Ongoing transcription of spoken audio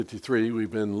53,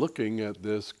 we've been looking at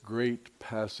this great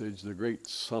passage, the great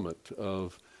summit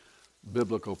of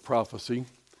biblical prophecy,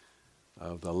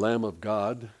 the Lamb of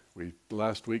God.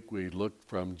 Last week we looked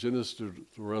from Genesis to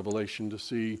Revelation to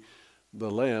see the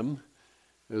Lamb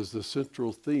as the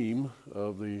central theme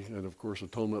and of course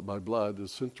atonement by blood, the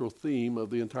central theme of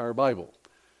the entire Bible.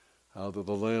 How that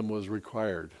the Lamb was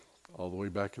required all the way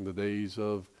back in the days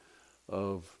of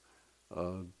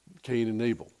Cain and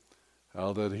Abel.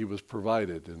 How that he was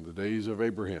provided in the days of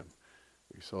Abraham.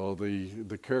 We saw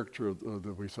the character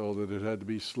that we saw that it had to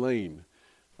be slain,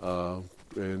 with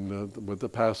the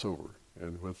Passover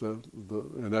and with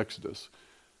in Exodus.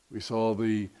 We saw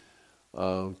the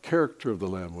character of the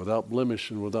Lamb without blemish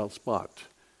and without spot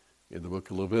in the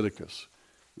book of Leviticus.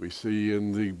 We see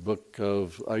in the book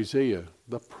of Isaiah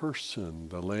the person.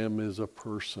 The Lamb is a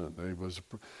person.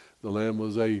 The Lamb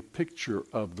was a picture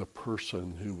of the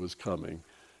person who was coming.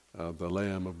 The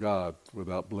Lamb of God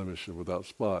without blemish and without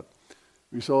spot.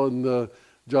 We saw in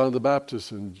John the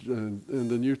Baptist in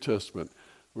the New Testament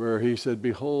where he said,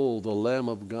 "Behold, the Lamb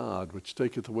of God, which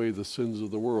taketh away the sins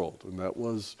of the world." And that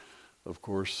was, of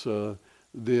course, the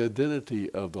identity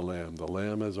of the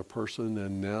Lamb as a person,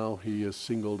 and now he is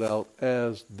singled out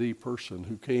as the person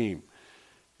who came.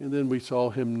 And then we saw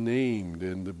him named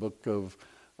in the book of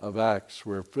Acts,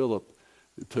 where Philip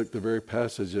took the very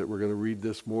passage that we're going to read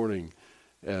this morning,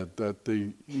 that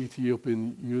the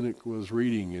Ethiopian eunuch was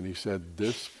reading, and he said,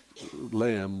 "This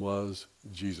Lamb was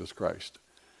Jesus Christ."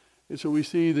 And so we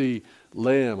see the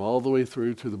Lamb all the way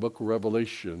through to the book of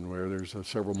Revelation, where there's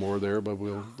several more there, but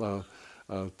we'll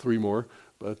three more.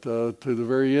 But to the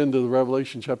very end of the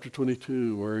Revelation chapter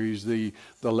 22, where he's the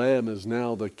Lamb is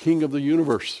now the King of the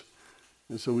universe.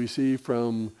 And so we see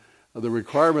from the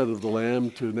requirement of the Lamb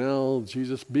to now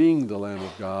Jesus being the Lamb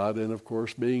of God, and of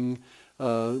course being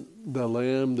the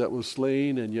Lamb that was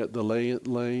slain, and yet the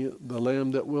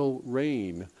Lamb that will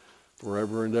reign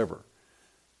forever and ever.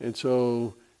 And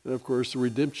so, and of course, the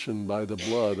redemption by the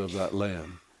blood of that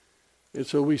Lamb. And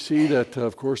so we see that,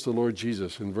 of course, the Lord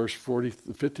Jesus in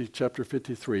chapter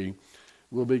 53,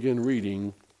 we'll begin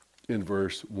reading in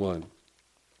verse 1.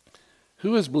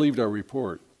 "Who has believed our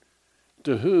report?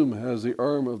 To whom has the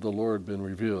arm of the Lord been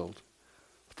revealed?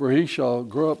 For he shall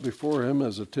grow up before him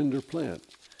as a tender plant,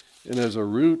 and as a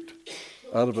root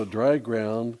out of a dry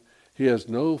ground. He has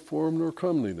no form nor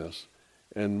comeliness,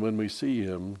 and when we see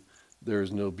him, there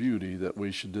is no beauty that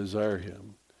we should desire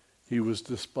him. He was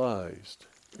despised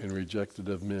and rejected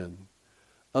of men,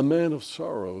 a man of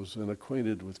sorrows and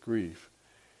acquainted with grief.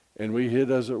 And we hid,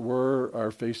 as it were,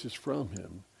 our faces from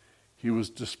him. He was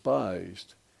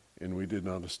despised, and we did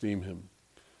not esteem him.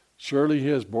 Surely he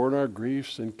has borne our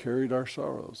griefs and carried our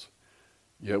sorrows.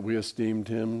 Yet we esteemed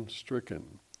him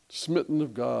stricken, smitten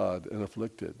of God, and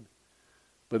afflicted.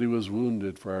 But he was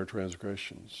wounded for our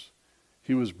transgressions.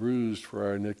 He was bruised for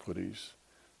our iniquities.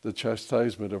 The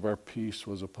chastisement of our peace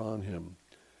was upon him,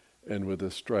 and with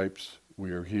his stripes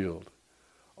we are healed.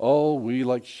 All we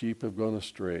like sheep have gone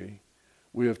astray.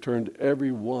 We have turned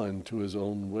every one to his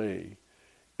own way,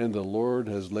 and the Lord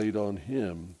has laid on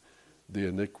him the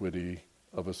iniquity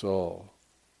of us all.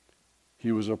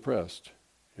 He was oppressed,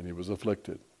 and he was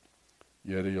afflicted,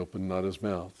 yet he opened not his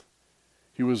mouth.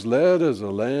 He was led as a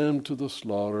lamb to the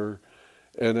slaughter,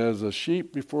 and as a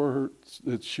sheep before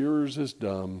its shearers is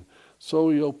dumb, so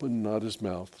he opened not his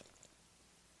mouth.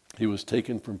 He was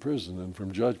taken from prison and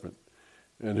from judgment,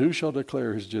 and who shall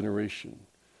declare his generation?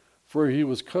 For he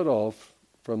was cut off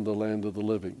from the land of the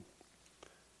living.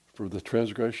 For the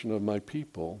transgression of my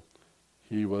people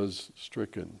he was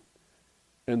stricken,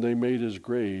 and they made his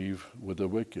grave with the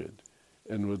wicked,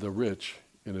 and with the rich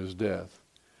in his death.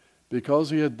 Because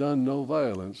he had done no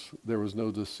violence, there was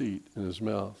no deceit in his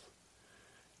mouth.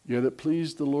 Yet it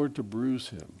pleased the Lord to bruise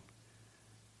him.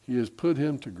 He has put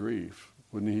him to grief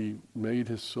when he made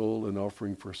his soul an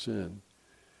offering for sin.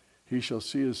 He shall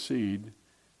see his seed,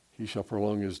 he shall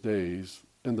prolong his days,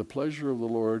 and the pleasure of the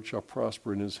Lord shall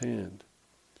prosper in his hand.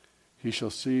 He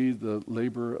shall see the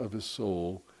labor of his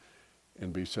soul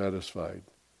and be satisfied.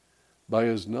 By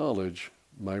his knowledge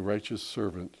my righteous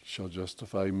servant shall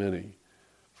justify many,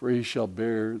 for he shall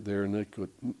bear their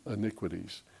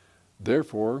iniquities.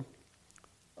 Therefore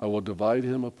I will divide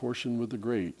him a portion with the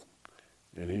great,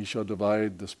 and he shall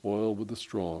divide the spoil with the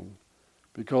strong,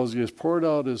 because he has poured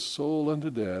out his soul unto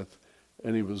death,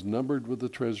 and he was numbered with the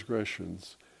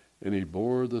transgressions, and he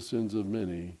bore the sins of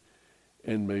many,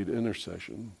 and made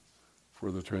intercession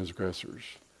for the transgressors."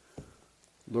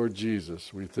 Lord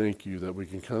Jesus, we thank you that we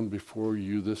can come before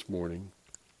you this morning,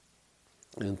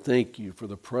 and thank you for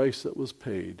the price that was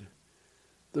paid,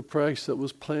 the price that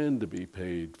was planned to be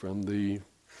paid from the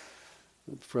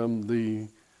from the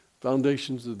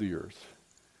foundations of the earth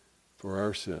for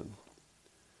our sin.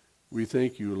 We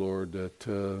thank you, Lord, that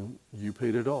you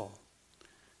paid it all.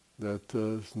 That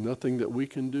there's nothing that we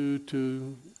can do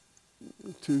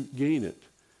to gain it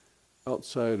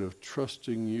outside of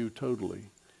trusting you totally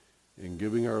and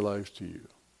giving our lives to you.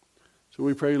 So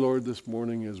we pray, Lord, this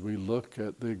morning as we look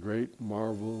at the great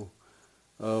marvel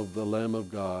of the Lamb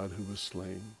of God who was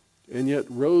slain and yet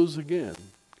rose again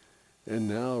and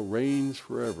now reigns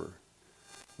forever.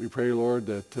 We pray, Lord,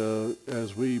 that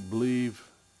as we believe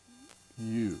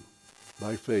you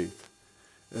by faith,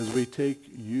 as we take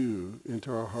you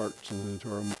into our hearts and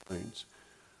into our minds,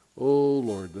 oh,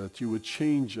 Lord, that you would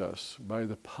change us by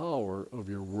the power of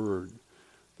your word,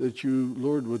 that you,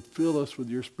 Lord, would fill us with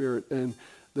your Spirit, and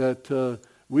that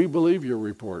we believe your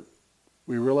report.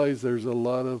 We realize there's a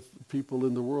lot of people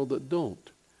in the world that don't.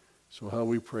 So how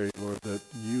we pray, Lord, that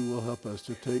you will help us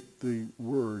to take the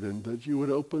word and that you would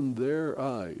open their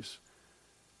eyes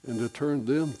and to turn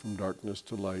them from darkness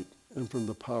to light and from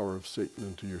the power of Satan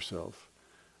into yourself.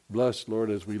 Bless, Lord,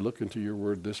 as we look into your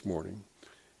word this morning.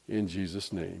 In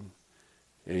Jesus' name,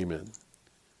 amen.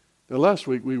 Now, last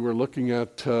week we were looking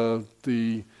at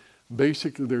the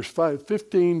basic, there's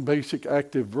 15 basic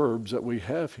active verbs that we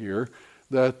have here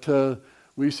that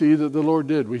we see that the Lord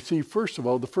did. We see, first of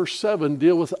all, the first 7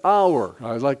 deal with our.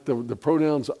 I like the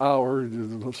pronouns our.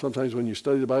 Sometimes when you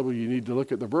study the Bible, you need to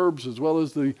look at the verbs as well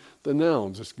as the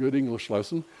nouns. It's a good English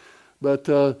lesson. But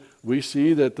we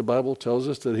see that the Bible tells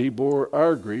us that he bore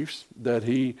our griefs, that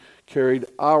he carried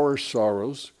our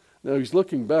sorrows. Now he's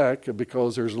looking back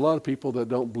because there's a lot of people that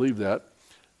don't believe that.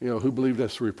 Who believe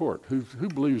this report? Who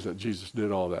believes that Jesus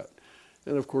did all that?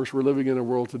 And of course, we're living in a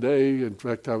world today. In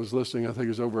fact, I was listening, I think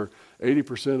it's over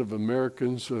 80% of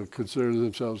Americans consider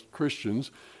themselves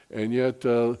Christians, and yet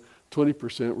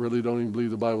 20% really don't even believe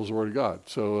the Bible's the Word of God.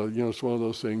 So, it's one of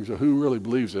those things, who really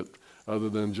believes it other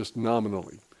than just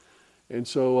nominally? And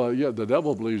so, the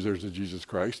devil believes there's a Jesus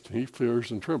Christ. He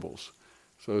fears and trembles.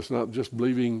 So it's not just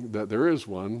believing that there is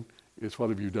one, it's what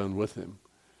have you done with him.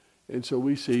 And so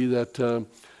we see that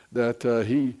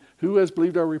he who has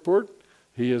believed our report,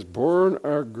 he has borne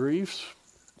our griefs,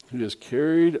 he has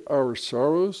carried our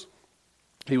sorrows,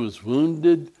 he was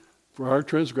wounded for our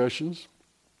transgressions.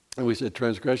 And we said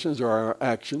transgressions are our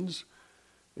actions.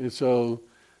 And so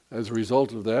as a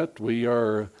result of that, we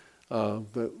are,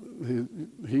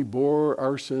 he bore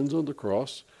our sins on the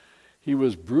cross. He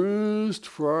was bruised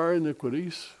for our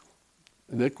iniquities.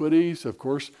 Iniquities, of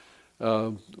course,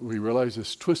 we realize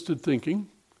is twisted thinking.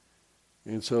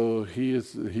 And so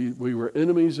we were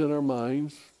enemies in our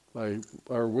minds by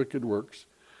our wicked works.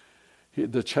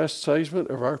 The chastisement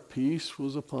of our peace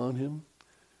was upon him.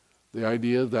 The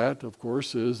idea of that, of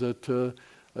course, is that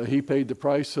he paid the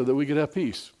price so that we could have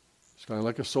peace. It's kind of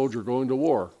like a soldier going to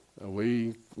war.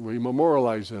 We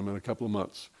memorialize them in a couple of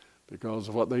months because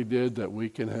of what they did, that we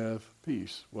can have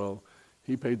peace. Well,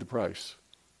 he paid the price.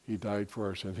 He died for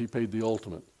our sins. He paid the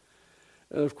ultimate.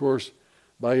 And of course,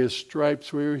 by his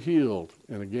stripes we are healed.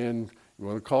 And again, you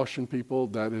want to caution people,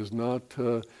 that is not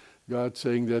God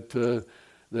saying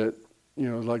that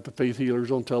like the faith healers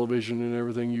on television and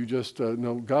everything, you just,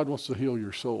 no, God wants to heal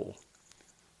your soul.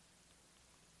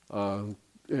 And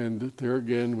there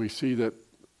again, we see that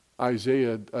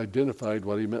Isaiah identified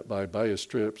what he meant by his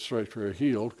stripes we are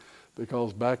healed,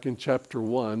 because back in chapter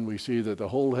 1, we see that the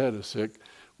whole head is sick,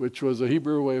 which was a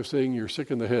Hebrew way of saying you're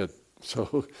sick in the head.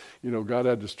 So, God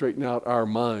had to straighten out our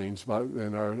minds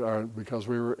because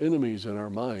we were enemies in our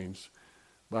minds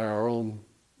by our own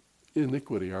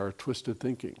iniquity, our twisted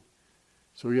thinking.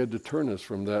 So he had to turn us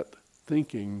from that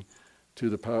thinking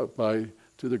to by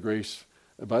the grace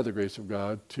of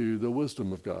God to the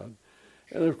wisdom of God.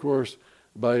 And of course,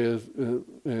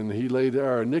 and he laid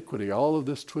our iniquity, all of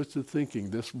this twisted thinking,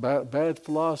 this bad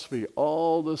philosophy,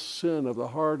 all the sin of the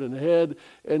heart and head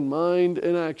and mind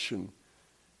and action.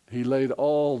 He laid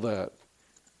all that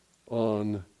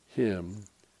on him.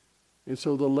 And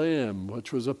so the Lamb,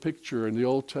 which was a picture in the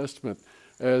Old Testament,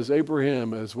 as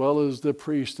Abraham as well as the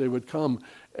priest, they would come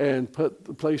and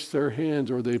place their hands,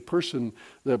 or the person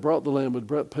that brought the lamb would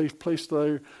place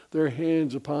their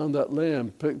hands upon that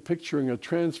lamb, picturing a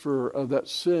transfer of that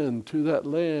sin to that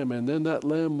lamb, and then that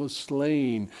lamb was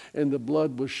slain and the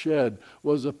blood was shed,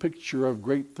 was a picture of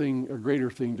a greater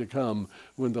thing to come,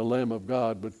 when the Lamb of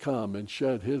God would come and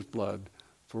shed his blood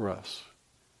for us.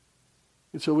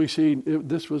 And so we see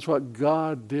this was what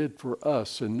God did for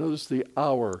us. And notice the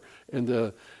hour and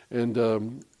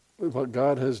what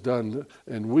God has done,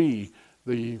 and we,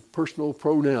 the personal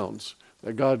pronouns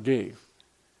that God gave.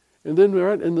 And then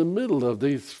right in the middle of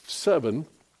these 7,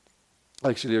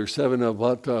 Actually, there are 7 of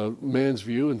what man's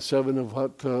view and 7 of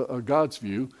what God's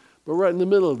view. But right in the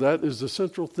middle of that is the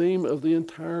central theme of the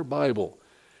entire Bible.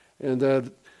 And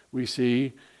that we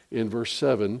see in verse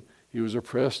 7, he was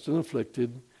oppressed and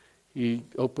afflicted. He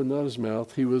opened not his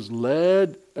mouth. He was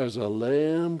led as a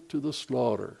lamb to the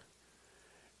slaughter.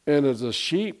 And as a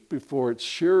sheep before its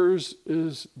shearers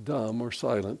is dumb or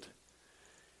silent,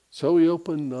 so he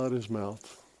opened not his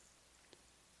mouth.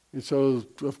 And so,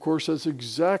 of course, that's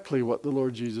exactly what the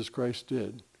Lord Jesus Christ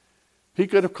did. He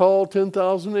could have called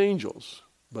 10,000 angels,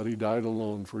 but he died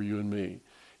alone for you and me.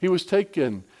 He was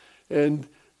taken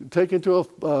to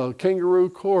a kangaroo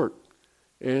court,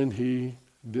 and he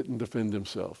didn't defend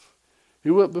himself.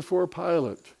 He went before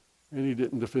Pilate, and he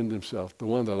didn't defend himself. The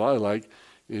one that I like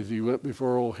is he went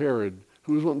before old Herod,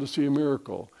 who was wanting to see a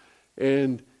miracle,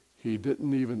 and he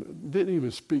didn't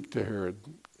even speak to Herod.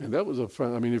 And that was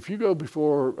if you go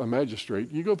before a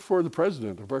magistrate, you go before the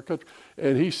president of our country,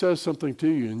 and he says something to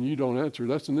you and you don't answer,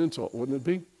 that's an insult, wouldn't it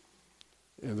be?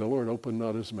 And the Lord opened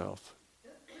not his mouth.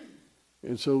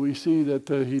 And so we see that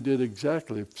he did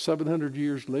exactly, 700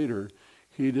 years later,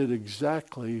 he did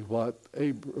exactly what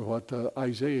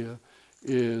Isaiah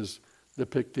is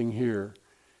depicting here.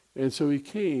 And so he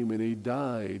came and he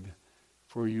died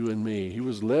for you and me. He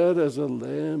was led as a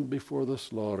lamb before the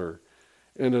slaughter,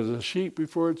 and as a sheep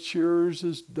before its shearers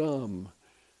is dumb,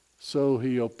 so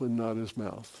he opened not his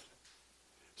mouth.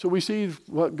 So we see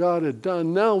what God had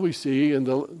done. Now we see, and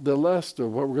the last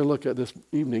of what we're going to look at this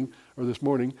evening, or this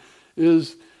morning,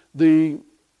 is see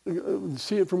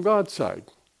it from God's side,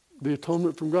 the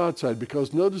atonement from God's side,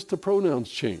 because notice the pronouns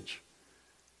change.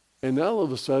 And now all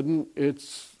of a sudden,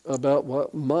 it's about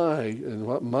what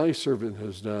my servant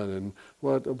has done, and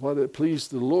what it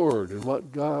pleased the Lord, and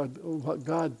what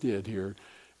God did here.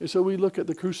 And so we look at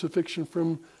the crucifixion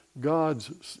from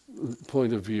God's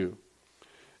point of view.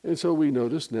 And so we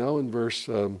notice now in verse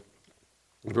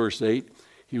 8,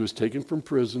 he was taken from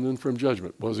prison and from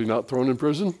judgment. Was he not thrown in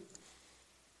prison?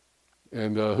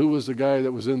 And who was the guy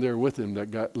that was in there with him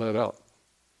that got let out?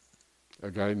 A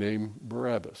guy named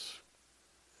Barabbas.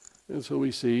 And so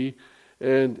we see,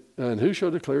 and who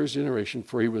shall declare his generation?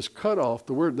 For he was cut off.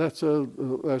 The word, that's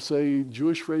a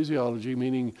Jewish phraseology,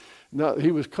 meaning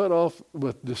he was cut off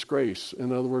with disgrace.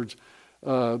 In other words,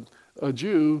 a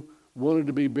Jew wanted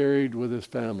to be buried with his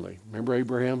family. Remember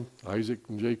Abraham, Isaac,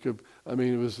 and Jacob? I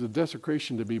mean, it was a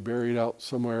desecration to be buried out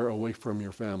somewhere away from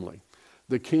your family.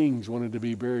 The kings wanted to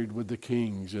be buried with the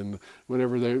kings, and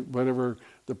whenever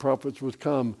the prophets would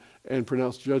come and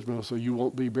pronounce judgment, so you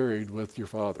won't be buried with your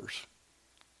fathers.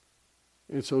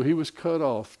 And so he was cut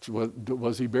off.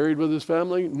 Was he buried with his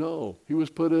family? No. He was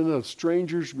put in a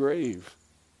stranger's grave.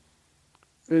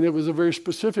 And it was a very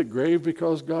specific grave,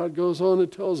 because God goes on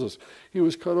and tells us he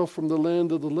was cut off from the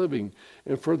land of the living,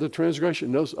 and for the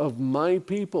transgression, notice, of my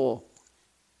people.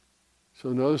 So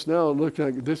notice now, look,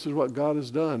 this is what God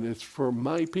has done. It's for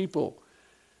my people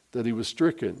that he was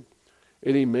stricken.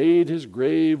 And he made his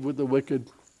grave with the wicked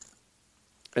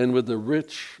and with the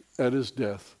rich at his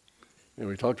death. And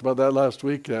we talked about that last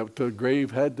week, that the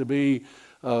grave had to be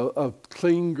a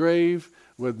clean grave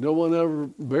with no one ever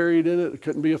buried in it. It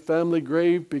couldn't be a family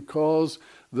grave, because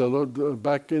the Lord,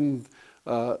 back in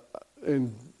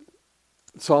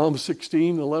Psalm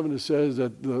 16:11, it says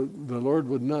that the Lord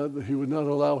would not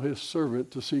allow his servant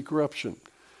to see corruption.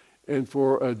 And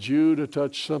for a Jew to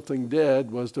touch something dead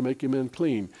was to make him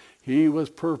unclean. He was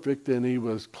perfect, and he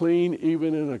was clean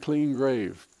even in a clean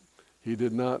grave. He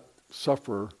did not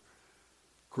suffer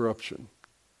corruption.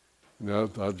 Now,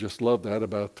 I just love that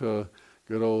about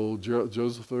good old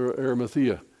Joseph of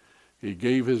Arimathea. He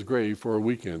gave his grave for a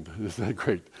weekend. Isn't that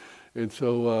great? And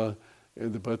so,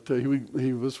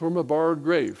 he was from a borrowed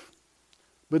grave.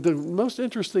 But the most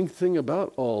interesting thing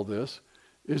about all this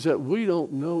is that we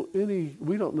don't know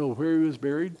where he was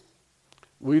buried.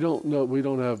 We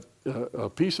don't have a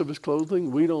piece of his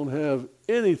clothing. We don't have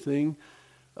anything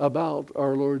about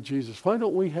our Lord Jesus. Why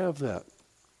don't we have that?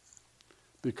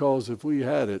 Because if we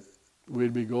had it,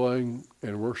 we'd be going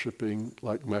and worshiping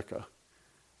like Mecca.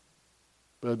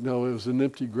 But no, it was an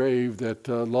empty grave that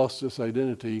lost its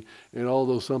identity. And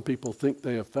although some people think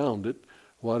they have found it,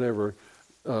 whatever,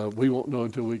 we won't know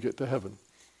until we get to heaven.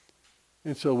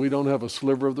 And so we don't have a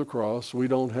sliver of the cross. We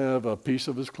don't have a piece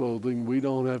of his clothing. We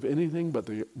don't have anything but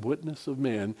the witness of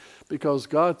man, because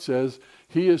God says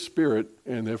he is spirit.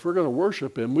 And if we're going to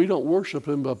worship him, we don't worship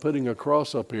him by putting a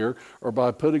cross up here or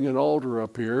by putting an altar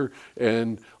up here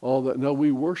and all that. No,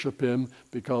 we worship him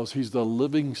because he's the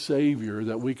living Savior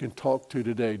that we can talk to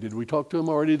today. Did we talk to him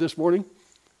already this morning?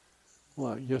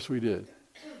 Why, yes, we did.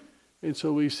 And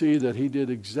so we see that he did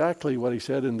exactly what he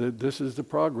said, and that this is the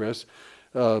progress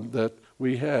that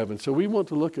we have. And so we want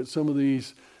to look at some of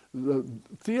these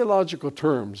theological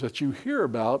terms that you hear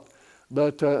about,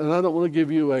 but and I don't want to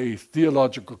give you a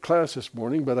theological class this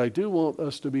morning, but I do want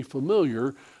us to be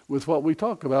familiar with what we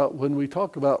talk about when we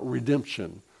talk about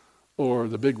redemption, or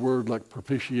the big word like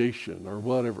propitiation or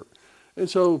whatever. And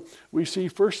so we see,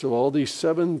 first of all, these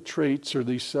 7 traits or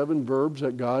these 7 verbs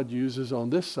that God uses on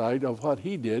this side of what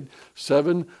he did.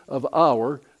 7 of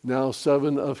our, now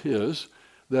 7 of his,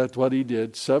 that what he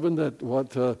did. 7 that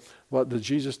what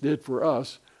Jesus did for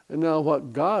us. And now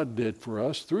what God did for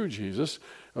us through Jesus,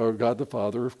 or God the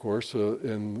Father, of course,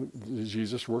 and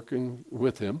Jesus working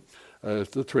with him,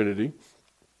 the Trinity.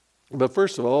 But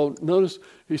first of all, notice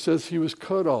he says he was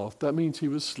cut off. That means he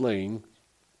was slain.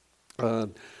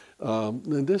 And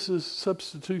this is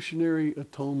substitutionary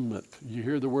atonement. You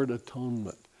hear the word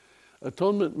atonement.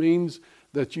 Atonement means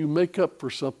that you make up for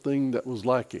something that was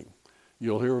lacking.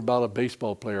 You'll hear about a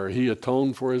baseball player. He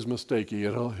atoned for his mistake. He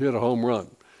hit a home run.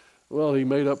 Well, he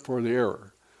made up for the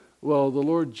error. Well, the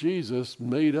Lord Jesus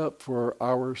made up for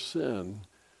our sin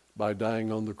by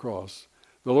dying on the cross.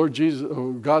 The Lord Jesus,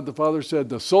 God the Father said,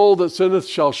 the soul that sinneth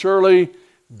shall surely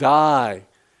die.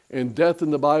 And death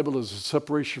in the Bible is a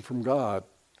separation from God.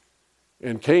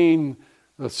 And Cain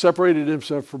separated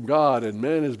himself from God, and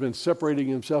man has been separating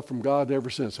himself from God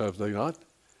ever since, have they not?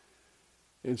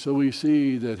 And so we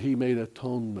see that he made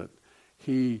atonement.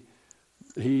 He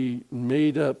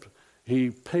made up,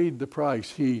 he paid the price.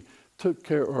 He took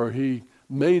care, or he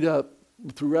made up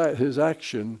throughout his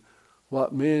action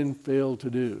what man failed to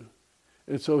do.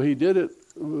 And so he did it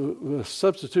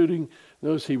substituting.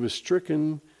 Notice he was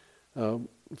stricken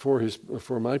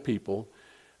for my people.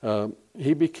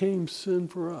 He became sin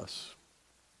for us,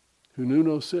 who knew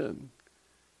no sin,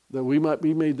 that we might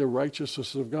be made the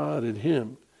righteousness of God in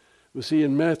him. We see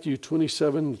in Matthew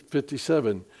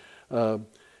 27:57,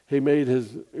 he made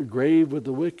his grave with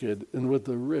the wicked and with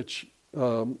the rich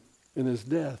in his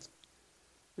death.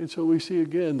 And so we see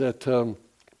again that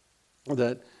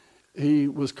that he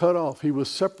was cut off. He was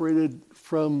separated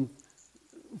from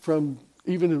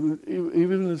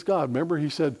even as God. Remember, he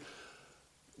said,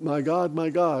 my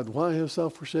God, why hast thou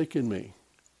forsaken me?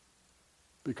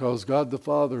 Because God the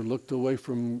Father looked away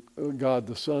from God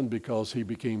the Son because he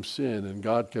became sin, and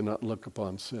God cannot look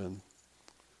upon sin.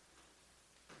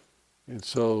 And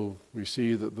so we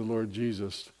see that the Lord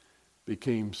Jesus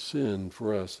became sin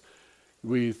for us.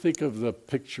 We think of the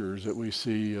pictures that we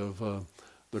see of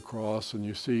the cross, and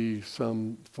you see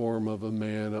some form of a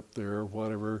man up there or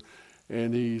whatever,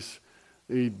 and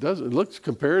it looks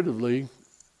comparatively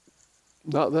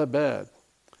not that bad.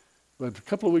 But a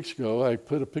couple of weeks ago, I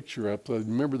put a picture up. I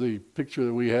remember the picture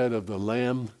that we had of the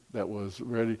lamb that was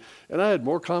ready. And I had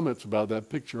more comments about that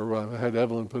picture. I had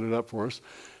Evelyn put it up for us.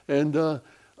 And,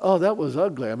 that was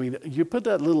ugly. I mean, you put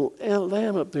that little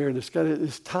lamb up there, and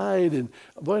it's tied. And,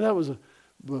 boy, that was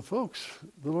but folks,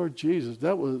 the Lord Jesus,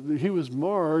 he was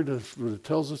marred, as it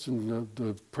tells us in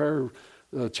the prayer,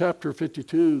 chapter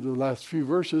 52, the last few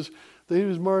verses, that he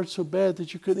was marred so bad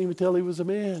that you couldn't even tell he was a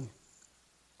man.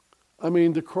 I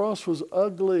mean, the cross was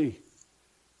ugly.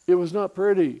 It was not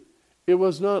pretty. It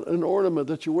was not an ornament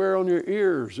that you wear on your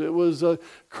ears. It was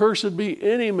cursed be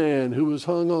any man who was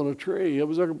hung on a tree. It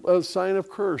was a sign of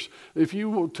curse. If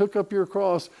you took up your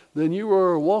cross, then you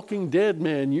were a walking dead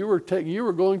man. You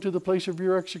were going to the place of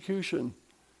your execution.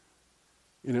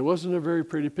 And it wasn't a very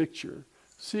pretty picture.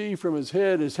 See, from his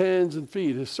head, his hands and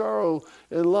feet, his sorrow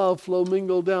and love flow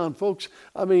mingled down. Folks,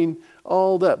 I mean,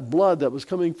 all that blood that was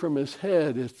coming from his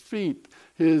head, his feet,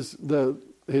 his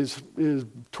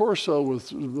torso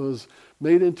was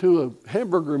made into a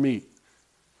hamburger meat.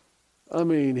 I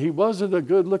mean, he wasn't a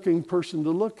good-looking person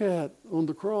to look at on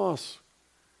the cross.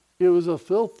 It was a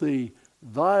filthy,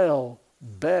 vile,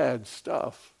 bad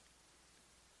stuff.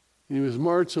 He was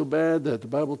marred so bad that the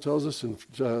Bible tells us in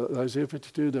Isaiah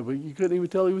 52 that you couldn't even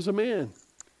tell he was a man.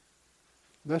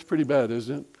 That's pretty bad,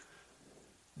 isn't it?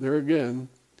 There again,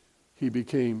 he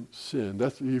became sin.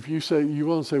 That's, if you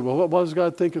want to say, well, what does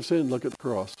God think of sin? Look at the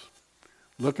cross.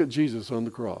 Look at Jesus on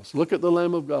the cross. Look at the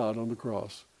Lamb of God on the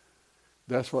cross.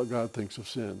 That's what God thinks of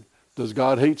sin. Does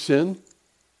God hate sin?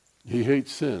 He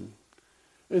hates sin.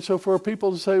 And so for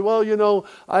people to say, well,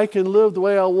 I can live the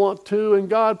way I want to, and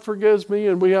God forgives me,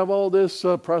 and we have all this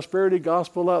prosperity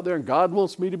gospel out there, and God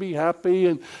wants me to be happy,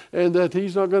 and that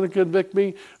he's not going to convict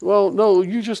me. Well, no,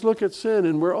 you just look at sin,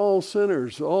 and we're all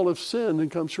sinners. All have sinned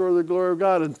and come short of the glory of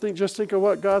God. And just think of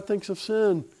what God thinks of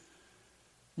sin.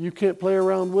 You can't play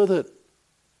around with it.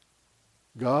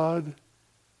 God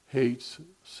hates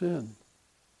sin.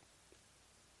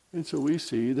 And so we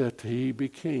see that he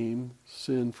became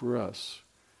sin for us.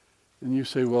 And you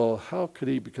say, well, how could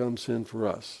he become sin for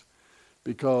us?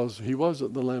 Because he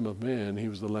wasn't the Lamb of man, he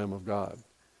was the Lamb of God.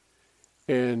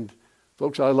 And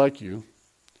folks, I like you,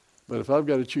 but if I've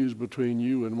got to choose between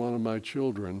you and one of my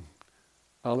children,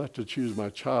 I'll have to choose my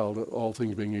child, all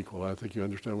things being equal. I think you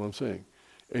understand what I'm saying.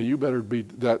 And you better be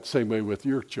that same way with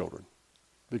your children,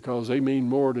 because they mean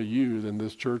more to you than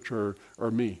this church or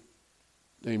me.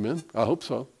 Amen? I hope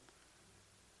so.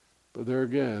 But there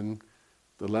again,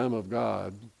 the Lamb of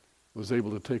God was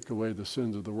able to take away the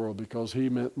sins of the world because he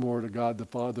meant more to God the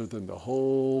Father than the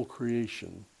whole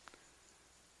creation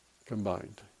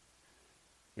combined.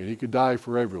 And he could die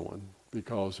for everyone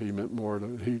because he meant more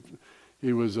to,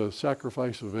 he was a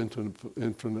sacrifice of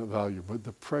infinite value. But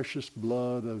the precious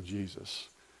blood of Jesus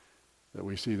that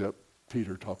we see that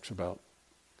Peter talks about.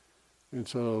 And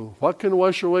so, what can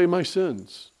wash away my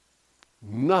sins?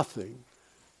 Nothing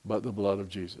but the blood of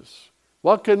Jesus.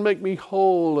 What can make me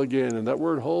whole again? And that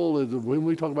word whole is when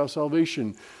we talk about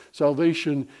salvation.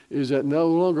 Salvation is that no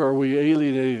longer are we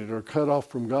alienated or cut off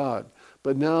from God,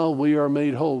 but now we are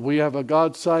made whole. We have a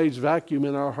God-sized vacuum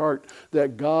in our heart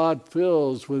that God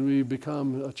fills when we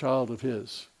become a child of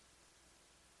his.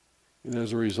 And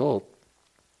as a result,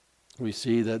 we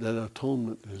see that that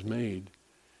atonement is made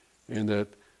and that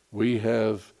we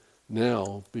have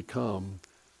now become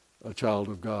a child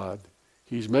of God.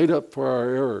 He's made up for our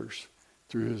errors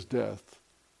through his death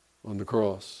on the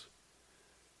cross.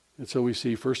 And so we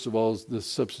see, first of all, the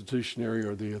substitutionary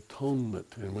or the atonement.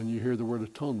 And when you hear the word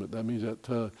atonement, that means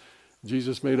that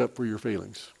Jesus made up for your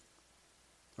failings.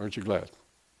 Aren't you glad?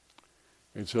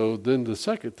 And so then the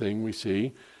second thing we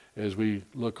see as we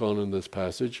look on in this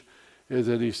passage is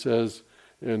that he says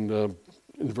in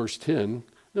verse 10,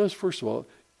 notice first of all,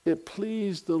 it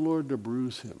pleased the Lord to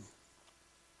bruise him.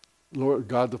 Lord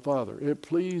God the Father. It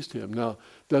pleased him. Now,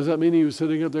 does that mean he was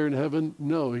sitting up there in heaven?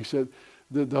 No. He said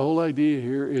the whole idea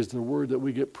here is the word that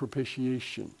we get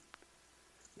propitiation.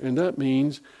 And that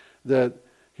means that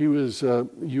he has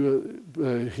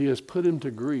put him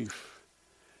to grief.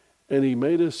 And he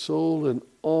made his soul an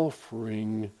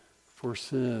offering for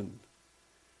sin.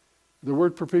 The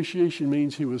word propitiation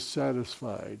means he was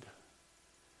satisfied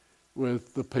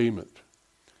with the payment.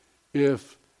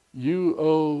 If you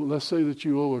owe, let's say that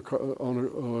you owe a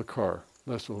car.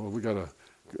 We got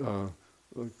a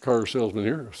car salesman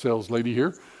here, a sales lady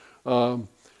here.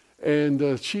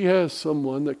 And she has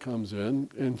someone that comes in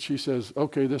and she says,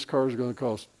 okay, this car is going to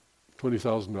cost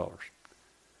 $20,000.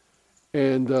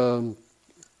 And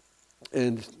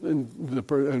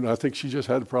I think she just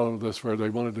had a problem with this where they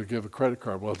wanted to give a credit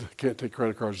card. Well, they can't take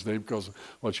credit cards today because of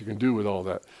what you can do with all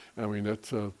that. I mean, that's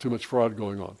too much fraud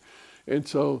going on. And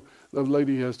so the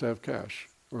lady has to have cash,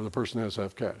 or the person has to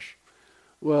have cash.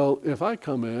 Well, if I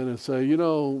come in and say,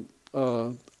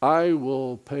 I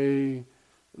will pay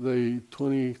the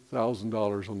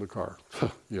 $20,000 on the car.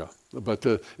 Yeah, but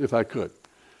if I could.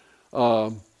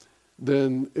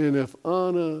 And if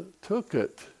Anna took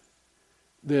it,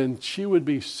 then she would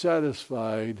be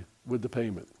satisfied with the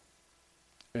payment.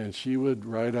 And she would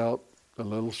write out a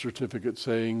little certificate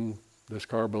saying, this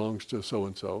car belongs to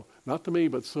so-and-so. Not to me,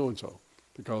 but so-and-so.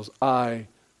 Because I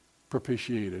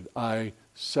propitiated, I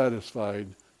satisfied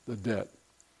the debt.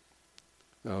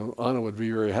 Now, Anna would be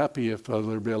very happy if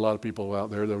there'd be a lot of people out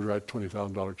there that would write a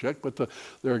 $20,000 check, but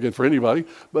there again, for anybody.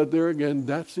 But there again,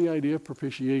 that's the idea of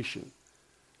propitiation.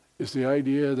 It's the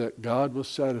idea that God was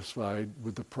satisfied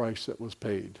with the price that was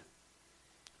paid.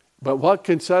 But what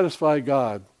can satisfy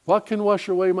God? What can wash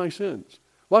away my sins?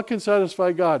 What can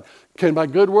satisfy God? Can my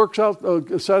good works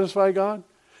satisfy God?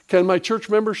 Can my church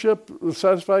membership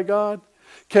satisfy God?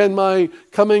 Can my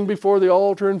coming before the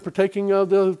altar and partaking of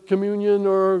the communion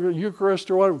or Eucharist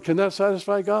or whatever, can that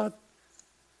satisfy God?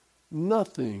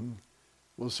 Nothing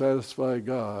will satisfy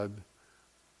God,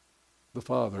 the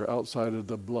Father, outside of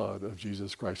the blood of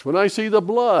Jesus Christ. When I see the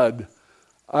blood,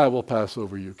 I will pass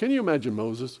over you. Can you imagine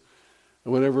Moses?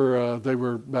 Whenever they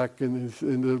were back in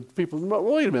the people,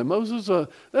 wait a minute, Moses,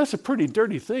 that's a pretty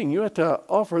dirty thing. You have to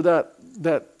offer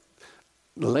that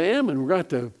lamb and we're going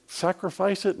to have to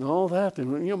sacrifice it and all that.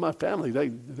 And my family, they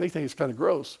think it's kind of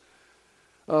gross.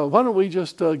 Why don't we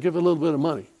just give a little bit of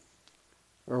money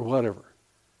or whatever?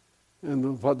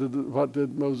 And what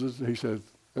did Moses? He said,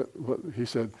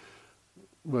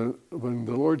 when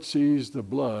the Lord sees the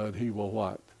blood, he will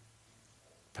what?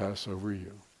 Pass over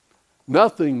you.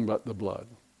 Nothing but the blood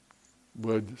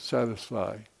would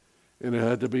satisfy. And it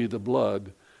had to be the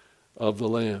blood of the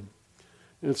Lamb.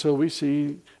 And so we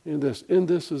see in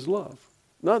this is love.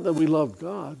 Not that we love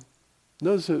God.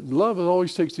 Notice that love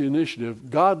always takes the initiative.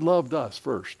 God loved us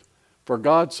first For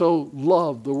God so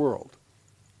loved the world.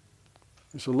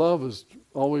 And so love is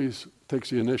always takes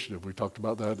the initiative. We talked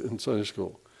about that in Sunday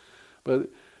school. But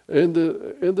and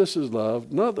this is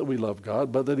love, not that we love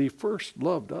God, but that he first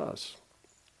loved us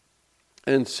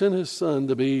and sent his son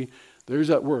to be, there's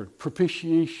that word,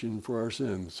 propitiation for our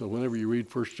sins. So whenever you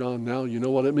read 1 John now, you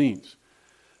know what it means.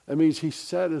 That means he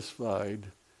satisfied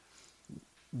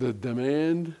the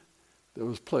demand that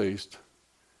was placed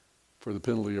for the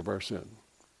penalty of our sin.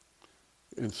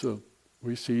 And so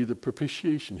we see the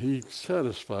propitiation. He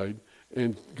satisfied,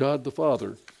 and God the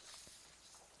Father,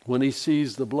 when he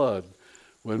sees the blood,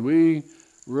 when we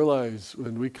realize,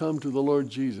 when we come to the Lord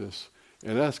Jesus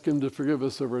and ask him to forgive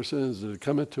us of our sins, and to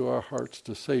come into our hearts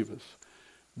to save us,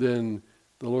 then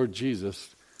the Lord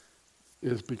Jesus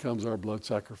becomes our blood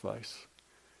sacrifice.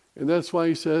 And that's why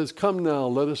he says, come now,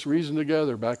 let us reason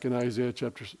together, back in Isaiah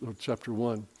chapter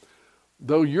 1.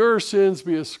 Though your sins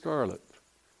be as scarlet,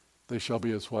 they shall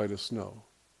be as white as snow.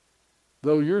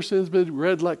 Though your sins be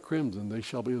red like crimson, they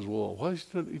shall be as wool. What is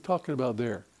he talking about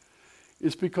there?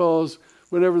 It's because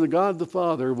whenever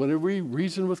whenever we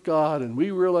reason with God and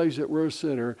we realize that we're a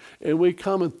sinner and we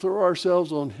come and throw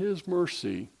ourselves on his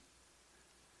mercy,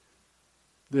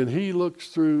 then he looks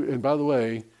through, and by the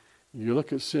way, you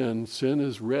look at sin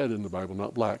is red in the Bible,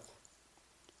 not black.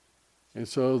 And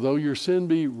so though your sin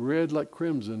be red like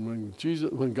crimson,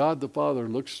 when God the Father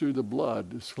looks through the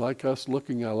blood, it's like us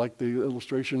looking, I like the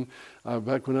illustration,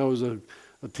 back when I was a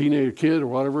teenage kid or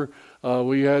whatever,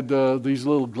 we had these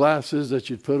little glasses that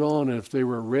you'd put on, and if they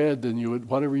were red, then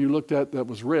whatever you looked at that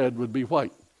was red would be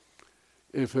white.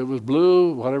 If it was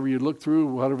blue, whatever you looked through,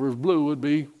 whatever was blue would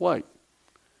be white.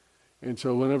 And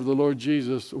so whenever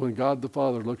when God the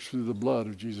Father looks through the blood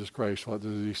of Jesus Christ, what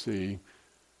does he see?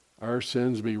 Our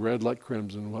sins be red like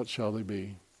crimson, what shall they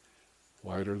be?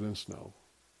 Whiter than snow.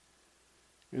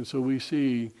 And so we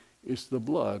see it's the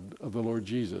blood of the Lord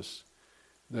Jesus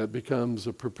that becomes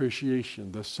a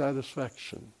propitiation, the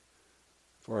satisfaction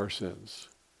for our sins.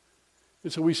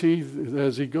 And so we see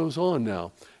as he goes on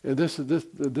now, and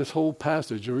this whole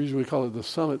passage, the reason we call it the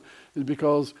summit is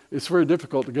because it's very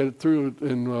difficult to get it through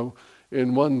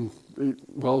in one.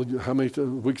 Well, how many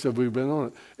weeks have we been on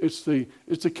it? It's the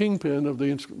kingpin of the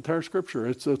entire Scripture.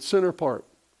 It's the center part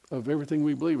of everything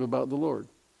we believe about the Lord.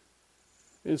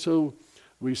 And so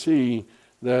we see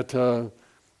that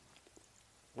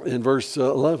in verse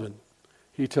 11,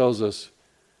 he tells us,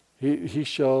 he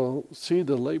shall see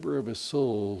the labor of his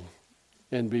soul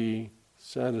and be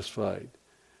satisfied.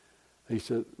 He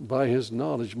said, by his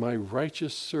knowledge, my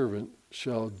righteous servant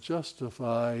shall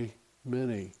justify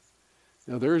many.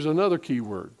 Now there's another key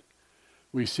word.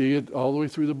 We see it all the way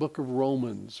through the book of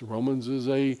Romans. Romans is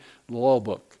a law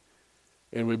book.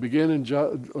 And we begin in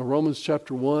Romans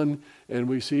chapter 1, and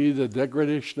we see the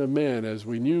degradation of man. As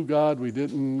we knew God, we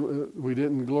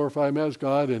didn't glorify him as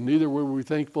God, and neither were we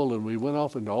thankful, and we went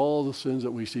off into all the sins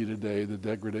that we see today, the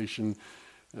degradation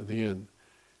at the end.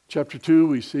 Chapter 2,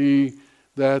 we see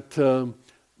that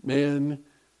man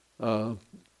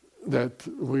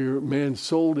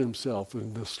sold himself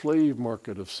in the slave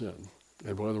market of sin.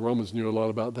 And boy, the Romans knew a lot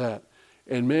about that.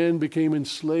 And man became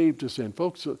enslaved to sin.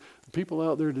 Folks, people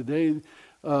out there today,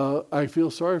 I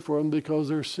feel sorry for them because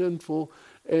they're sinful,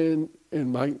 and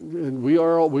we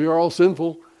are all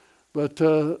sinful, but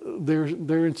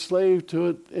they're enslaved to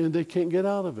it, and they can't get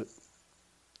out of it.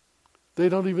 They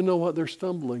don't even know what they're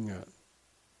stumbling at.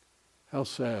 How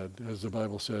sad, as the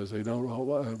Bible says, they don't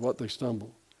know what they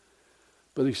stumble.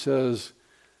 But he says,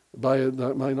 by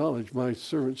my knowledge, my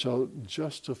servant shall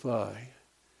justify.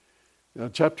 Now,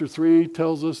 chapter 3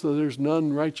 tells us that there's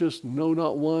none righteous, no,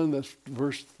 not one. That's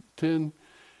verse 10.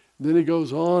 Then he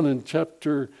goes on in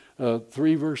chapter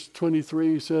 3, verse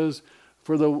 23, he says,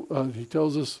 he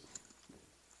tells us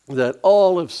that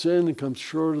all have sinned and come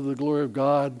short of the glory of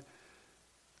God.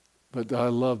 But I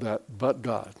love that, but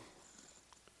God.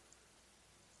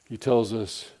 He tells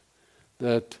us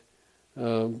that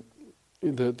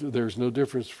there's no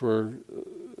difference for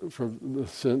the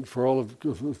sin, for all of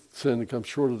sin that comes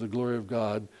short of the glory of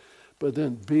God, but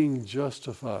then being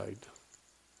justified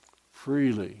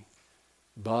freely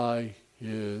by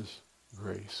his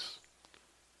grace.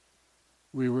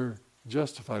 We were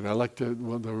justified. I like the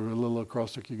little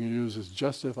acrostic you can use is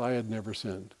just if I had never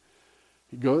sinned.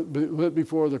 He went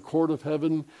before the court of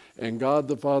heaven, and God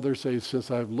the Father says,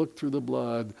 since I've looked through the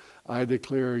blood, I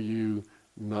declare you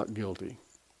not guilty.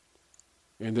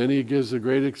 And then he gives a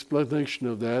great explanation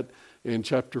of that in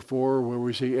chapter 4, where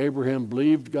we see Abraham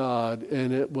believed God,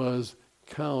 and it was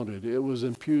counted, it was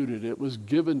imputed, it was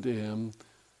given to him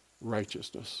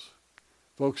righteousness.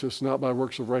 Folks, it's not by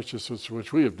works of righteousness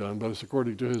which we have done, but it's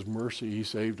according to his mercy he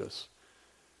saved us.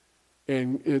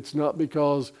 And it's not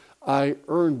because I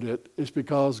earned it. It's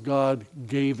because God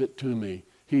gave it to me.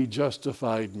 He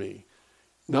justified me.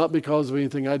 Not because of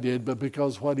anything I did, but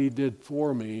because what he did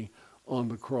for me on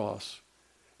the cross.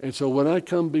 And so when I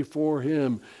come before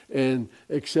him and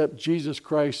accept Jesus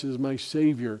Christ as my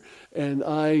Savior, and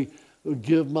I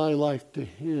give my life to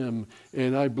him,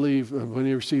 and I believe, when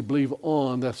you see believe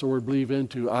on, that's the word believe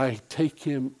into, I take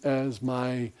him as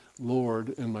my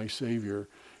Lord and my Savior,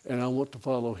 and I want to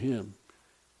follow him,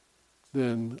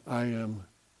 then I am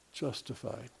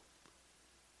justified.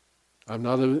 I'm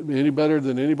not any better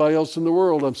than anybody else in the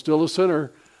world. I'm still a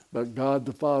sinner, but God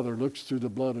the Father looks through the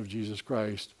blood of Jesus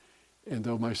Christ, and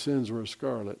though my sins were as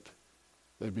scarlet,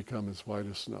 they become as white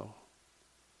as snow.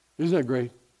 Isn't that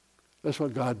great? That's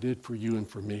what God did for you and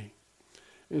for me.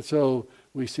 And so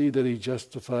we see that he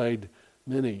justified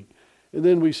many. And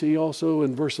then we see also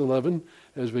in verse 11,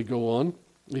 as we go on,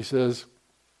 he says,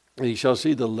 he shall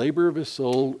see the labor of his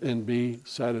soul and be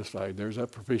satisfied. There's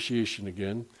that propitiation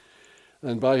again.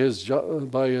 And by his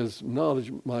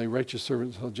knowledge, my righteous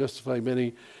servant shall justify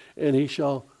many, and he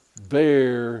shall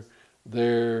bear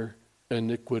their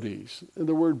iniquities. And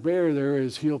the word bear there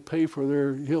is he'll pay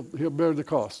for he'll bear the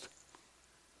cost.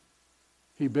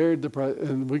 He bared the price,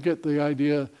 and we get the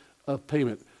idea of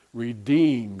payment.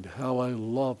 Redeemed, how I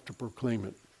love to proclaim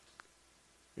it.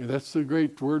 And that's the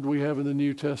great word we have in the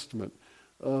New Testament.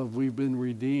 We've been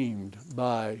redeemed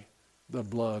by the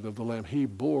blood of the Lamb. He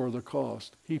bore the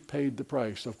cost. He paid the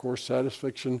price. Of course,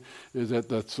 satisfaction is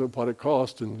that's what it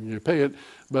cost, and you pay it.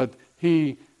 But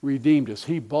he redeemed us.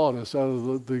 He bought us out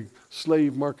of the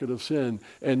slave market of sin.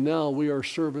 And now we are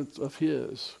servants of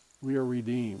his. We are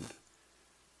redeemed.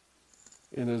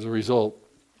 And as a result,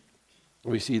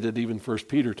 we see that even 1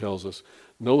 Peter tells us,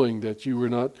 knowing that you were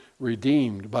not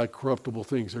redeemed by corruptible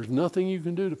things. There's nothing you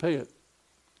can do to pay it.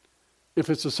 If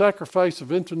it's a sacrifice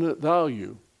of infinite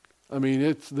value, I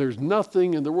mean, there's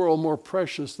nothing in the world more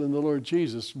precious than the Lord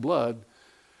Jesus' blood,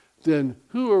 then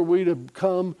who are we to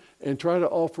come and try to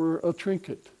offer a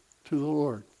trinket to the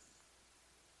Lord?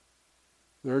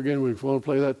 There again, we want to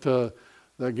play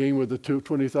that game with the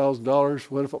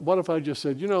 $20,000. What if I just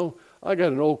said, I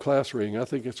got an old class ring. I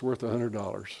think it's worth $100.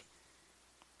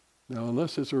 Now,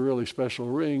 unless it's a really special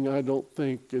ring, I don't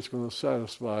think it's going to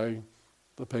satisfy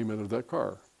the payment of that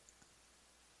car.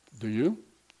 Do you?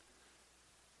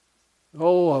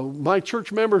 Oh, my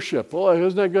church membership. Oh,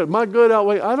 isn't that good? My good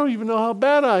outweigh. I don't even know how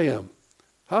bad I am.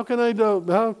 How can I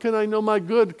know my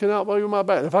good can outweigh my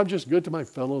bad? If I'm just good to my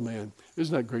fellow man.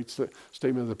 Isn't that a great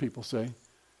statement that people say?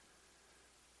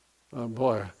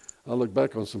 Boy, I look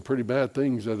back on some pretty bad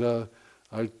things that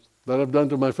I've done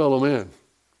to my fellow man.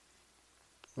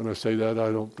 When I say that,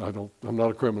 I'm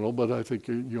not a criminal, but I think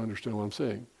you understand what I'm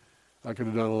saying. I could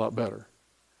have done a lot better.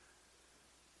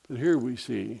 But here we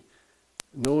see,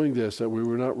 knowing this, that we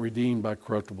were not redeemed by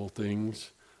corruptible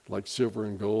things like silver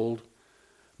and gold,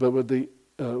 but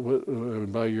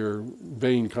by your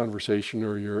vain conversation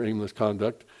or your aimless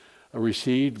conduct,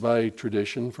 received by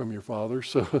tradition from your father.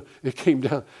 So it came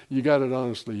down. You got it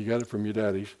honestly. You got it from your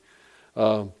daddies.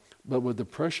 But with the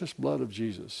precious blood of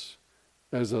Jesus,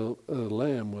 as a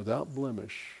lamb without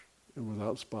blemish and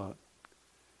without spot,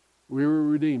 we were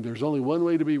redeemed. There's only one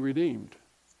way to be redeemed.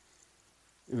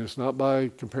 And it's not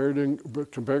by comparing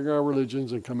our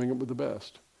religions and coming up with the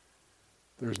best.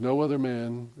 There's no other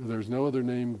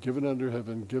name given under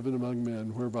heaven, given among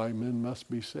men, whereby men must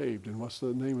be saved. And what's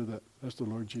the name of that? That's the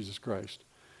Lord Jesus Christ.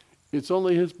 It's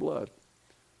only his blood.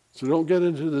 So don't get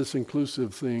into this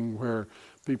inclusive thing where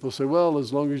people say, well,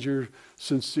 as long as you're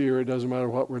sincere, it doesn't matter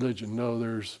what religion.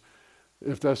 No,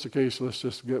 if that's the case, let's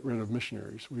just get rid of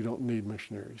missionaries. We don't need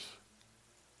missionaries.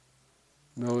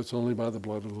 No, it's only by the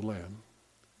blood of the Lamb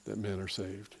that men are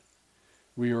saved.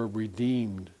 We are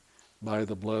redeemed by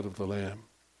the blood of the Lamb.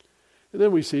 And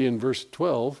then we see in verse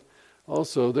 12,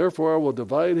 also, therefore I will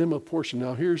divide him a portion.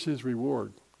 Now here's his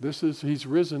reward. He's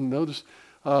risen. Notice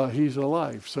he's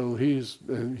alive. So he's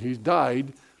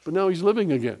died, but now he's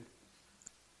living again.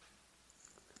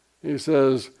 He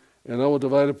says, and I will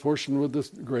divide a portion with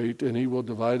the great, and he will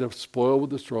divide a spoil with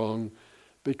the strong,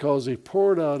 because he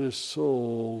poured out his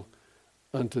soul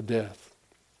unto death.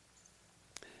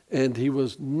 And he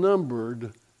was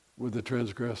numbered with the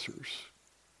transgressors.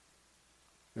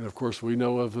 And of course, we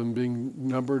know of him being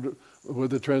numbered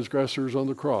with the transgressors on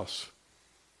the cross.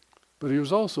 But he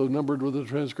was also numbered with the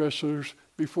transgressors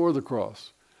before the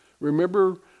cross.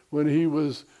 Remember when he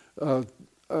was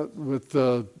with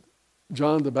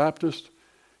John the Baptist,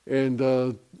 and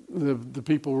the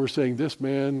people were saying, this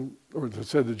man, or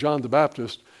said that John the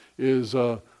Baptist is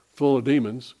full of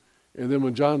demons, And then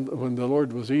when the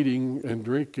Lord was eating and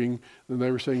drinking, then they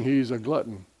were saying he's a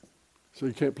glutton. So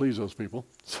you can't please those people.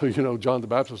 So, John the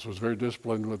Baptist was very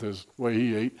disciplined with his way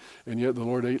he ate, and yet the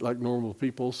Lord ate like normal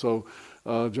people. So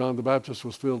John the Baptist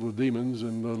was filled with demons,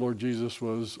 and the Lord Jesus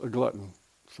was a glutton.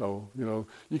 So,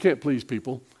 you can't please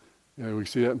people. We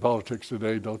see that in politics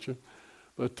today, don't you?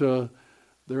 But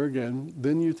there again,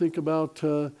 then you think about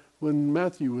when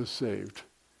Matthew was saved,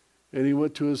 and he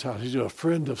went to his house. He's a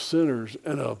friend of sinners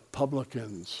and of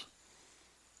publicans.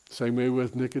 Same way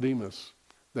with Nicodemus.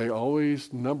 They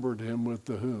always numbered him with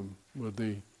the whom? With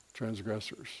the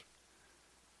transgressors.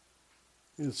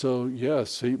 And so,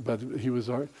 yes, he was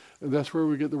and that's where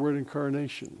we get the word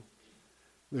incarnation.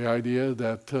 The idea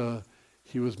that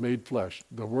he was made flesh.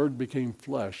 The Word became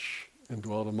flesh and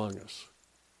dwelt among us.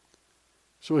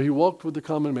 So he walked with the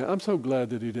common man. I'm so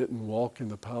glad that he didn't walk in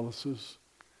the palaces.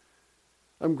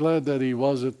 I'm glad that he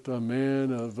wasn't a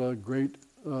man of great,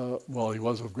 he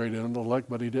was of great intellect,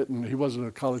 but he wasn't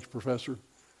a college professor.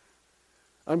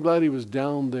 I'm glad he was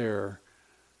down there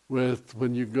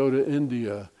when you go to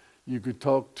India, you could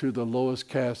talk to the lowest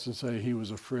caste and say he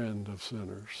was a friend of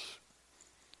sinners,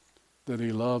 that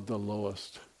he loved the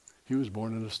lowest. He was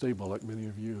born in a stable like many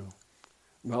of you,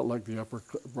 not like the upper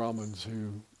Brahmins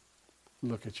who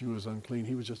look at you as unclean.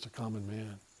 He was just a common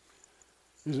man.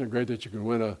 Isn't it great that you can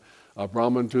win a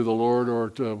Brahmin to the Lord, or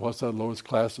to, what's that lowest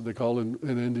class that they call in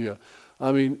India?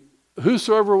 I mean,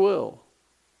 whosoever will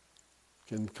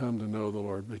can come to know the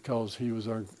Lord, because he was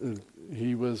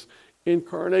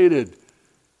incarnated,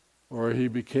 or he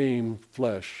became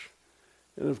flesh.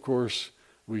 And of course,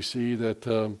 we see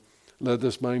that let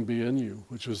this mind be in you,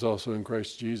 which was also in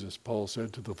Christ Jesus, Paul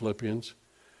said to the Philippians,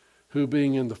 who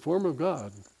being in the form of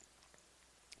God,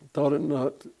 thought it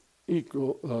not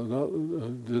equal,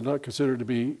 did not consider to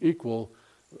be equal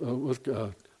with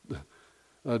God,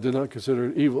 did not consider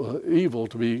it evil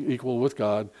to be equal with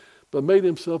God, but made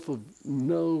himself of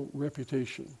no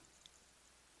reputation,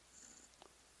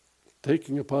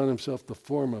 taking upon himself the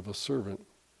form of a servant,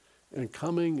 and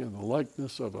coming in the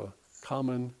likeness of a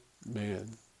common man,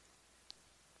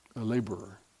 a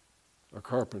laborer, a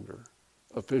carpenter,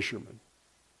 a fisherman,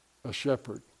 a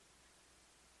shepherd.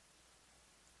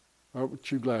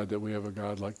 Aren't you glad that we have a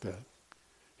God like that?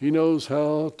 He knows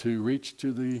how to reach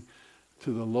to the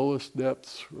lowest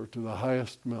depths or to the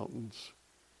highest mountains,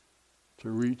 to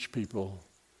reach people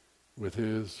with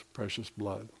his precious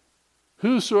blood.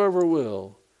 Whosoever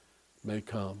will may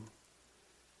come.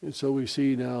 And so we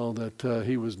see now that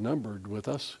he was numbered with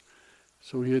us.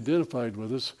 So he identified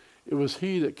with us. It was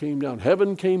he that came down.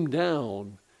 Heaven came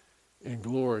down in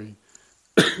glory.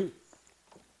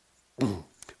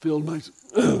 Filled my,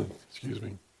 excuse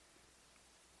me.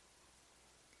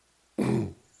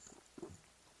 In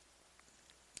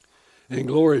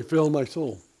glory filled my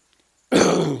soul.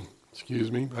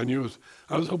 Excuse me. I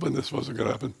was hoping this wasn't going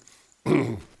to happen.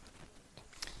 I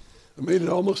made it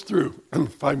almost through.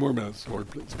 5 more minutes, Lord,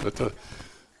 please.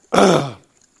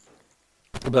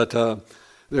 But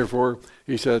therefore,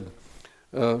 he said,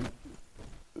 but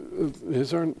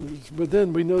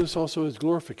then we notice also his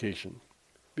glorification,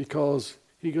 because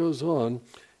he goes on,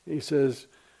 he says,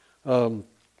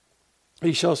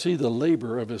 he shall see the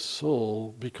labor of his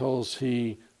soul, because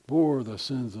he bore the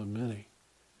sins of many.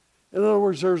 In other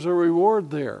words, there's a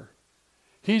reward there.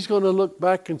 He's going to look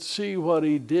back and see what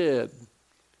he did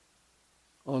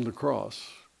on the cross.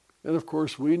 And of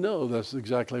course, we know that's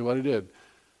exactly what he did.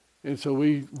 And so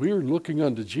we're looking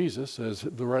unto Jesus, as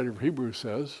the writer of Hebrews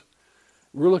says.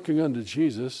 We're looking unto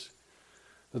Jesus,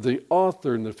 the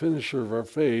author and the finisher of our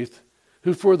faith,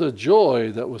 who for the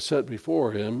joy that was set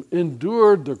before him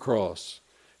endured the cross.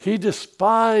 He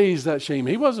despised that shame.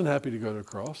 He wasn't happy to go to the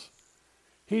cross.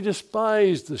 He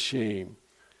despised the shame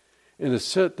and is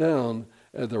set down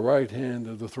at the right hand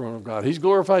of the throne of God. He's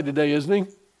glorified today, isn't he?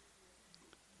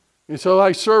 And so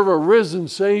I serve a risen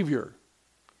Savior.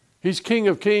 He's King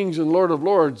of kings and Lord of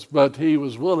lords, but he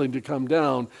was willing to come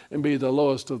down and be the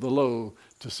lowest of the low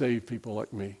to save people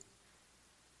like me.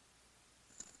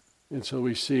 And so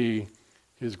we see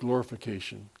his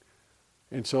glorification.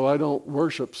 And so I don't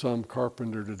worship some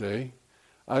carpenter today.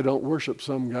 I don't worship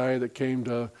some guy that came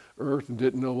to earth and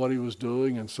didn't know what he was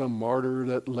doing, and some martyr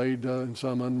that laid in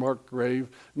some unmarked grave.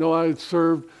 No, I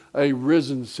serve a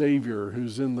risen Savior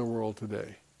who's in the world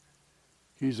today.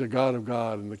 He's the God of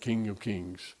God and the King of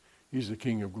kings. He's the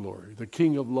King of glory. The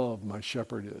King of love, my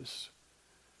shepherd is.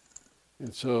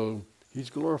 And so he's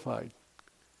glorified.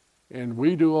 And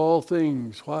we do all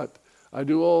things, what? I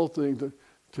do all things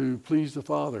to please the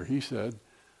Father, he said.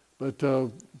 But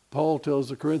Paul tells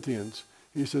the Corinthians,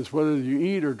 he says, whether you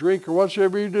eat or drink or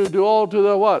whatsoever you do, do all to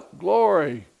the what?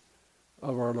 Glory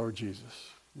of our Lord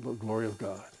Jesus, the glory of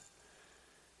God.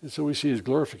 And so we see his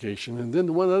glorification. And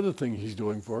then one other thing he's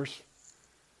doing for us.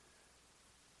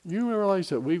 You realize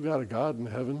that we've got a God in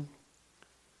heaven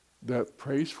that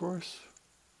prays for us?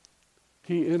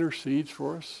 He intercedes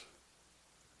for us.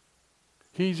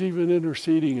 He's even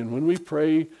interceding. And when we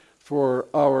pray for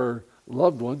our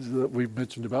loved ones that we've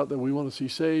mentioned about that we want to see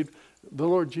saved, the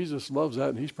Lord Jesus loves that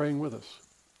and he's praying with us.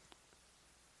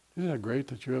 Isn't that great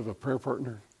that you have a prayer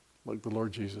partner like the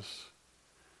Lord Jesus?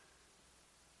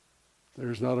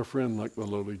 There's not a friend like the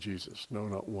lowly Jesus. No,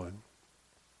 not one.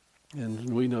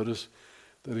 And we notice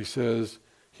that he says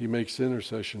he makes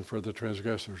intercession for the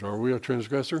transgressors. Are we a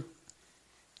transgressor?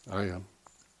 I am.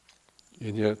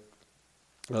 And yet,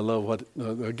 I love what,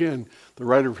 again, the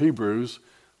writer of Hebrews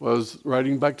was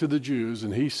writing back to the Jews,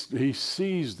 and he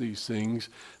sees these things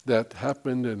that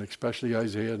happened, and especially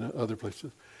Isaiah and other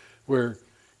places, where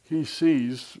he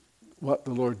sees what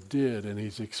the Lord did, and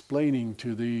he's explaining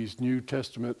to these New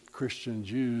Testament Christian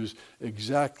Jews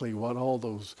exactly what all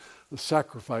those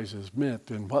sacrifices meant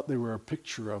and what they were a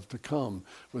picture of to come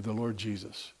with the Lord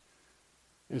Jesus.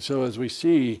 And so as we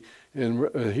see in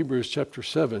Hebrews chapter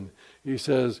 7, he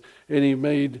says, and he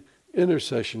made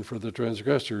intercession for the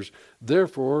transgressors.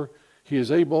 Therefore, he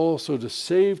is able also to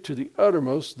save to the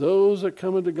uttermost those that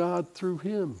come unto God through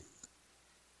him.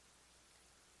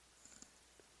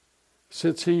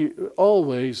 Since he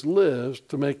always lives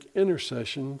to make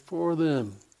intercession for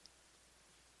them.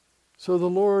 So the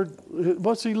Lord,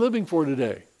 what's he living for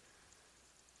today?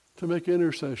 To make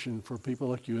intercession for people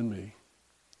like you and me.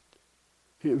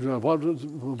 What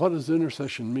does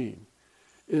intercession mean?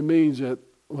 It means that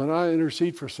when I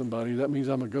intercede for somebody, that means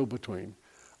I'm a go-between.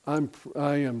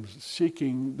 I am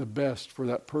seeking the best for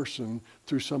that person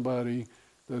through somebody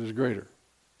that is greater,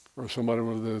 or somebody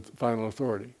with the final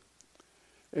authority.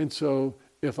 And so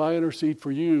if I intercede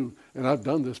for you, and I've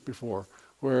done this before,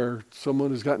 where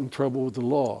someone has gotten in trouble with the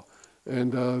law,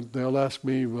 and they'll ask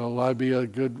me, will I be a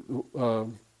good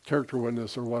character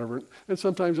witness or whatever? And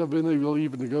sometimes I've been able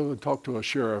even to go and talk to a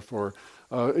sheriff or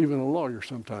even a lawyer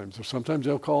sometimes. Or sometimes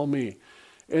they'll call me,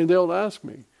 and they'll ask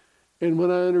me. And when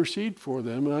I intercede for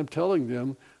them, and I'm telling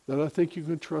them that I think you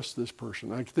can trust this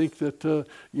person. I think that,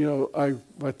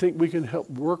 I think we can help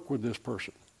work with this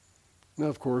person. Now,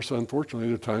 of course, unfortunately,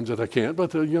 there are times that I can't.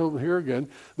 But, here again,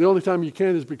 the only time you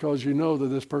can is because you know that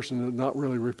this person is not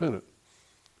really repentant.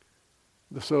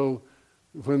 So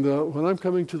when I'm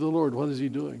coming to the Lord, what is he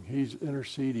doing? He's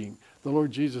interceding. The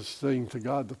Lord Jesus is saying to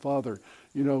God the Father,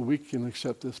 we can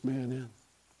accept this man in.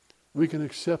 We can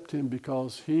accept him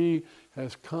because he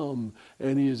has come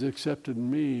and he has accepted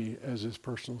me as his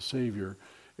personal Savior.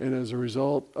 And as a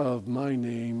result of my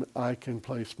name, I can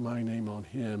place my name on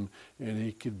him, and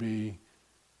he could be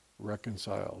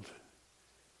reconciled.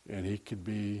 And he could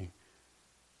be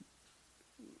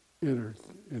entered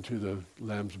into the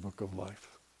Lamb's Book of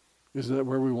Life. Isn't that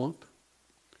where we want?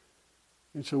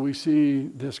 And so we see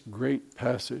this great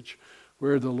passage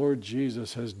where the Lord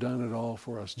Jesus has done it all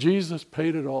for us. Jesus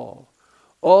paid it all.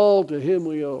 All to him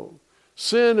we owe.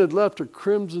 Sin had left a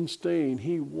crimson stain.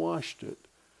 He washed it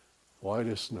white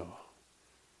as snow.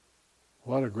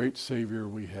 What a great Savior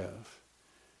we have.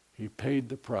 He paid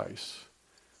the price.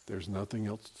 There's nothing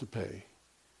else to pay.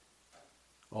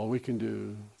 All we can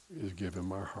do is give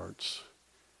him our hearts.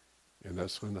 And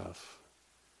that's enough.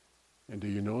 And do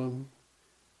you know him?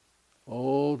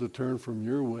 Oh, to turn from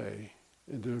your way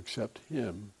and to accept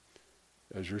him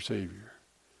as your Savior.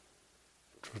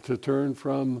 To turn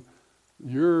from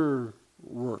your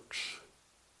works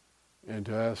and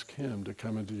to ask him to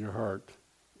come into your heart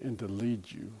and to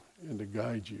lead you and to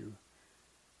guide you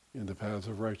in the paths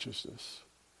of righteousness.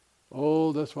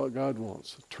 Oh, that's what God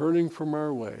wants. Turning from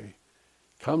our way.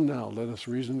 Come now, let us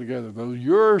reason together. Though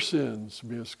your sins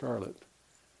be as scarlet,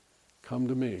 come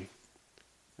to me,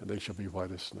 and they shall be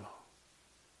white as snow.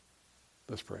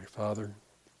 Let's pray. Father,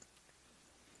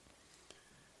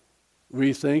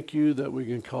 we thank you that we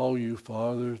can call you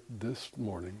Father this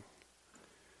morning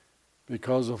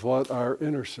because of what our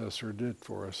intercessor did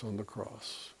for us on the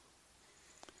cross.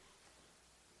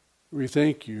 We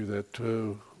thank you that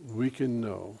we can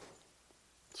know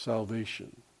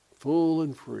salvation, full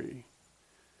and free,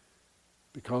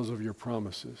 because of your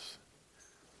promises,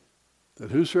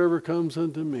 that whosoever comes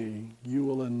unto me, you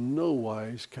will in no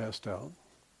wise cast out.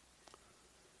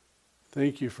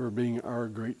 Thank you for being our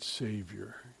great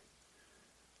Savior.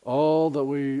 All that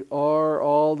we are,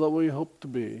 all that we hope to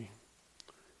be,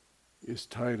 is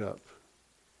tied up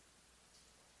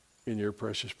in your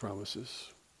precious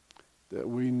promises, that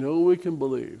we know we can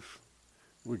believe.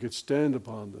 We could stand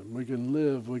upon them. We can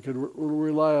live. We can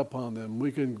rely upon them.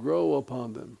 We can grow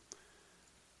upon them.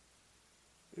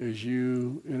 as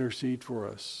you intercede for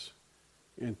us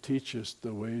and teach us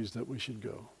the ways that we should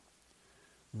go.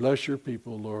 Bless your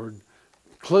people, Lord.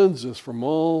 Cleanse us from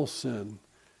all sin.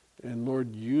 And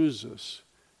Lord, use us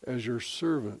as your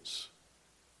servants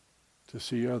to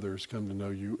see others come to know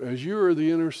you. As you are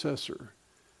the intercessor,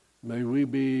 may we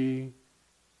be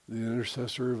the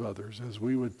intercessor of others as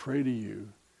we would pray to you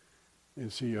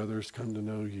and see others come to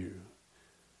know you.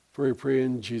 For we pray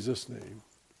in Jesus' name.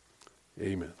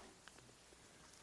 Amen.